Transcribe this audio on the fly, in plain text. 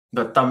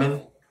the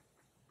Tamil.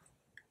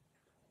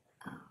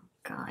 Oh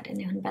God, and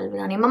then bell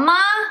bajani. Mama!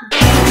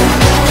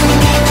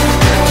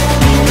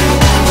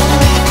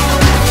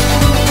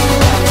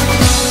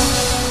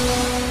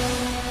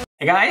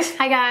 Hey guys!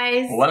 Hi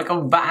guys!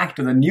 Welcome back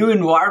to the new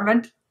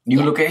environment,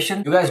 new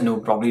location. You guys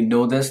probably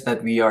know this,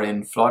 that we are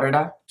in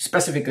Florida,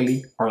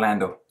 specifically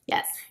Orlando.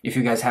 Yes. If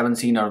you guys haven't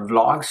seen our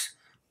vlogs,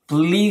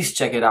 please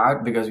check it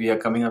out because we are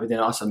coming up with an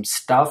awesome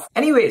stuff.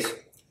 Anyways,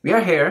 we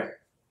are here.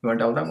 You want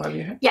to tell them why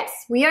we're here? Yes,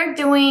 we are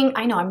doing,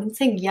 I know, I've been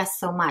saying yes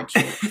so much.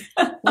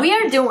 We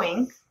are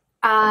doing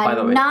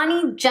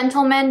Nani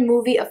Gentleman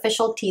movie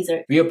official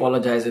teaser. We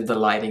apologize if the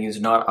lighting is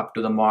not up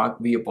to the mark.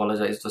 We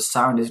apologize if the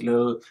sound is a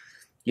little,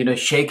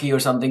 shaky or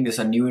something. This is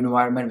a new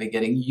environment. We're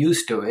getting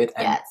used to it.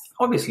 And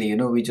obviously,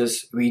 we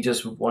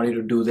just wanted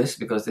to do this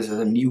because this is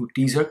a new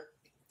teaser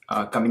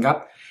coming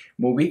up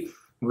movie,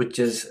 which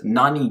is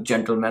Nani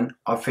Gentleman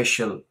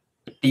official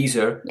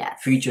teaser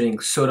featuring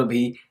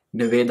Surabhi,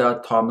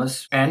 Niveda,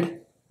 Thomas, and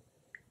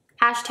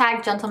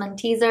hashtag gentleman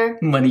teaser.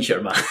 Mani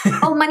Sharma.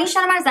 Oh, Mani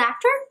Sharma is the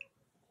actor?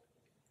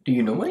 Do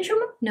you know Mani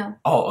Sharma? No.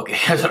 Oh, okay.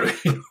 Sorry.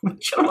 Mani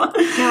Sharma.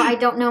 No, I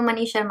don't know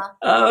Mani Sharma.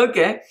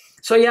 Okay.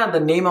 So yeah, the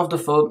name of the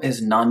film is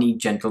Nani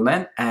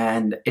Gentleman,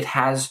 and it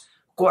has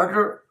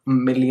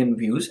 250,000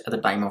 views at the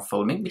time of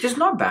filming, which is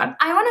not bad.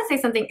 I want to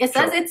say something. It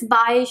says it's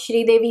by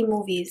Sridevi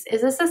Movies.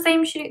 Is this the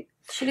same Sridevi?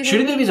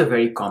 Sridevi is a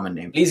very common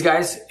name. Please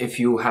guys, if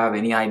you have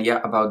any idea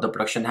about the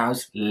production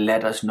house,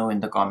 let us know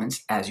in the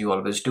comments, as you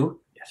always do.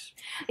 Yes.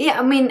 Yeah,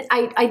 I mean,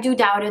 I do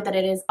doubt it that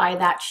it is by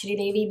that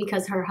Sridevi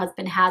because her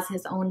husband has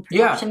his own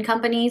production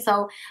company.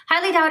 So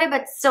highly doubt it,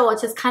 but still, it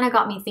just kind of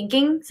got me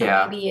thinking. So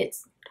maybe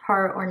it's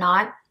her or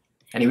not.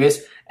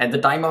 Anyways, at the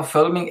time of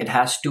filming, it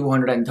has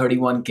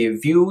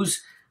 231k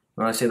views.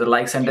 You want to say the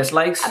likes and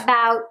dislikes?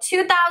 About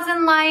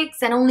 2,000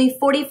 likes and only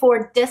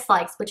 44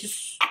 dislikes, which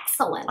is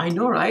excellent. I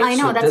know, right? I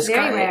know, so that's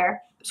very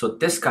rare. So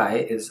this guy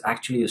is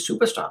actually a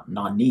superstar,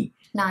 Nani.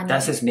 Nani.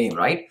 That's his name,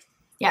 right?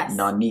 Yes.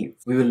 Nani.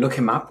 We will look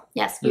him up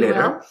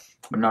later,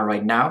 but not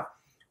right now.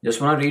 Just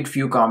want to read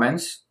few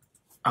comments.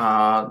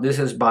 This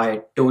is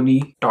by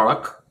Tony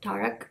Tarak.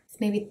 Tarak?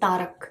 Maybe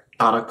Tarak.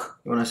 Tarak,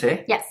 you want to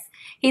say? Yes.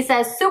 He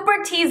says,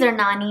 super teaser,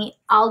 Nani.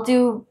 I'll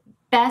do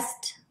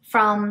best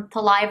from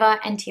Taliva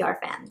and TR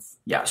fans.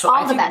 Yeah. So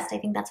all the best. I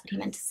think that's what he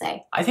meant to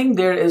say. I think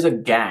there is a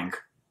gang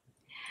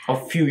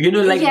of few.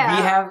 We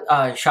have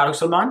Shah Rukh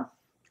Salman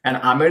and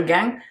Amir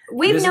gang.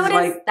 We've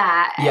noticed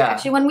that. Yeah.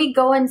 Actually, when we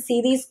go and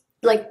see these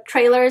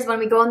trailers, when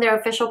we go on their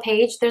official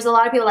page, there's a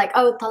lot of people like,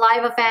 oh,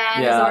 Taliva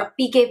fans or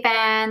PK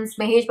fans,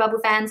 Mahesh Babu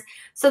fans.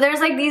 So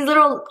there's these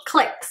little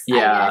cliques, I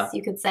guess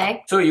you could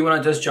say. So you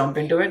want to just jump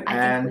into it?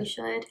 I think we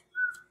should.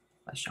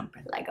 Let's jump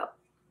in. Let go.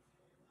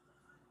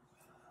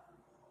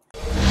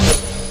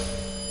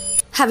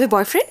 Have a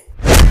boyfriend?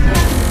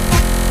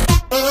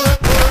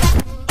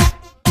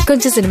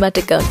 కొంచెం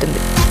సినిమాటిక్గా ఉంటుంది.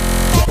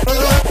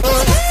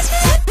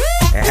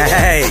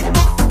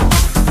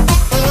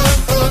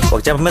 ఒక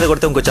చెంప మీద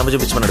కొడితే ఇంకో చెంప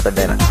చూపించమన్నాడు పెద్ద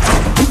ఆయన.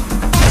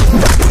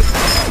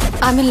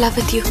 I'm in love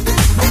with you.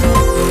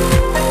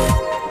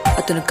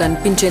 అతను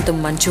కనిపించేంత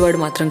మంచివాడు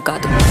మాత్రం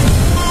కాదు.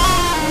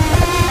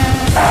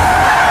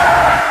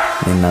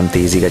 నిన్నంత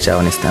ఈజీగా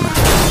చావనిస్తానా?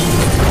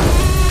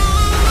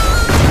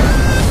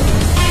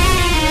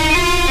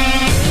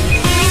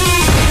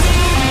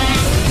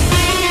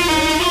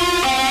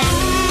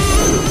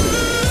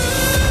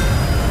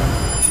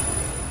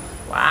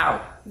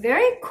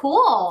 Very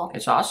cool.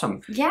 It's awesome.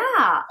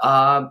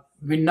 Yeah.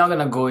 We're not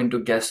gonna go into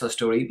guess the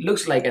story.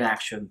 Looks like an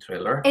action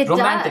thriller.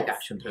 Romantic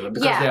action thriller.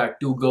 Because there are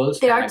two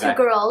girls. There are two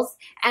girls.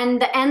 And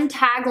the end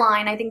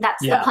tagline, I think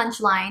that's the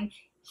punchline.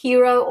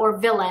 Hero or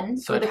villain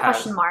with a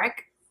question mark.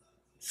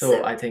 So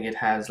I think it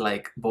has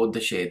both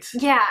the shades.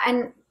 Yeah, and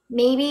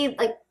maybe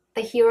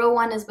the hero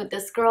one is with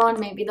this girl and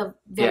maybe the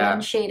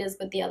villain shade is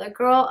with the other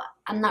girl.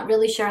 I'm not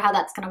really sure how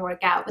that's going to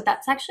work out, but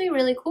that's actually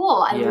really cool.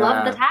 I love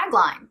the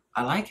tagline.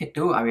 I like it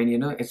too. I mean,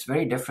 it's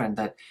very different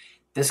that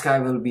this guy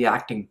will be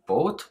acting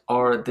both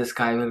or this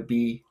guy will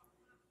be...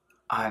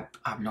 I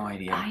have no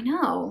idea. I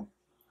know.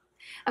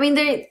 I mean,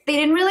 they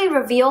didn't really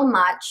reveal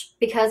much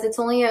because it's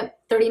only a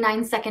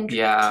 39-second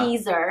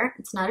teaser.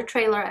 It's not a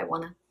trailer. I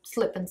want to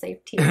slip and say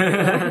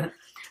teaser.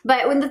 But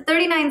in the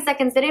 39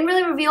 seconds, they didn't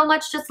really reveal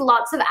much, just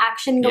lots of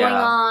action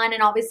going on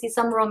and obviously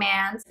some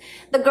romance.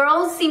 The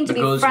girls seem to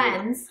be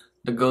friends.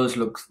 The girls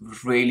look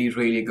really,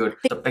 really good.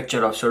 The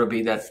picture of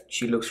Surabhi, that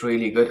she looks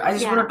really good. I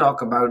just want to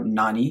talk about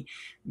Nani.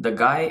 The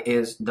guy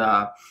is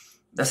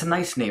that's a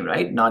nice name,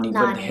 right? Nani.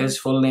 But his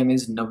full name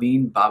is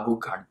Naveen Babu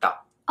Ghanta.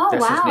 Oh,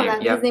 that's wow.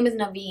 His name is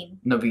Naveen.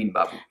 Naveen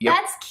Babu. Yep.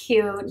 That's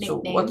cute nickname. So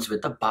what's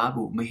with the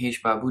Babu?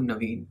 Mahesh Babu,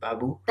 Naveen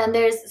Babu. Then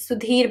there's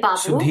Sudhir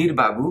Babu. Sudhir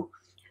Babu.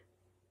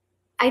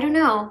 I don't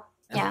know.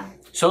 Yeah.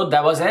 So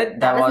that was it.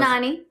 That was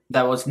Nani.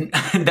 That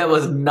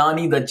was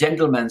Nani the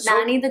Gentleman. So,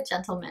 Nani the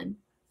Gentleman.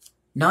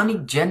 Nani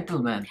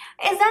Gentleman.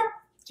 Is that?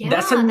 Yeah,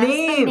 that's a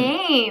name. The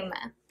name.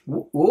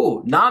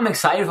 Oh, now I'm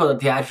excited for the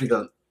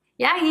theatrical.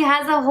 Yeah, he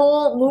has a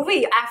whole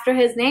movie after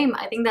his name.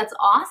 I think that's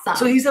awesome.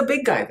 So he's a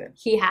big guy then.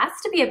 He has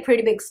to be a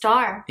pretty big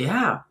star.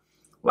 Yeah.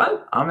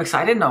 Well, I'm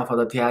excited now for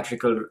the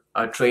theatrical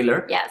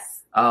trailer.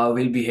 Yes.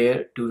 We'll be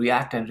here to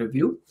react and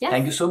review. Yes.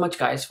 Thank you so much,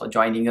 guys, for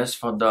joining us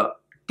for the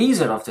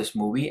teaser of this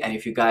movie. And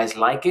if you guys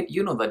like it,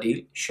 you know the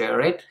deal. Share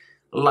it,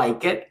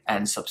 like it,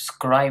 and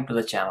subscribe to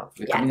the channel.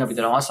 We're coming up with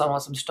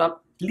awesome stuff.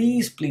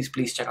 Please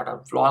check out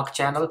our vlog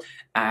channel.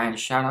 And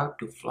shout out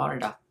to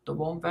Florida, the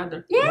warm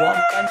weather, the warm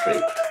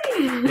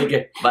country. Take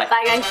it. Bye.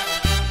 Bye,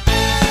 guys.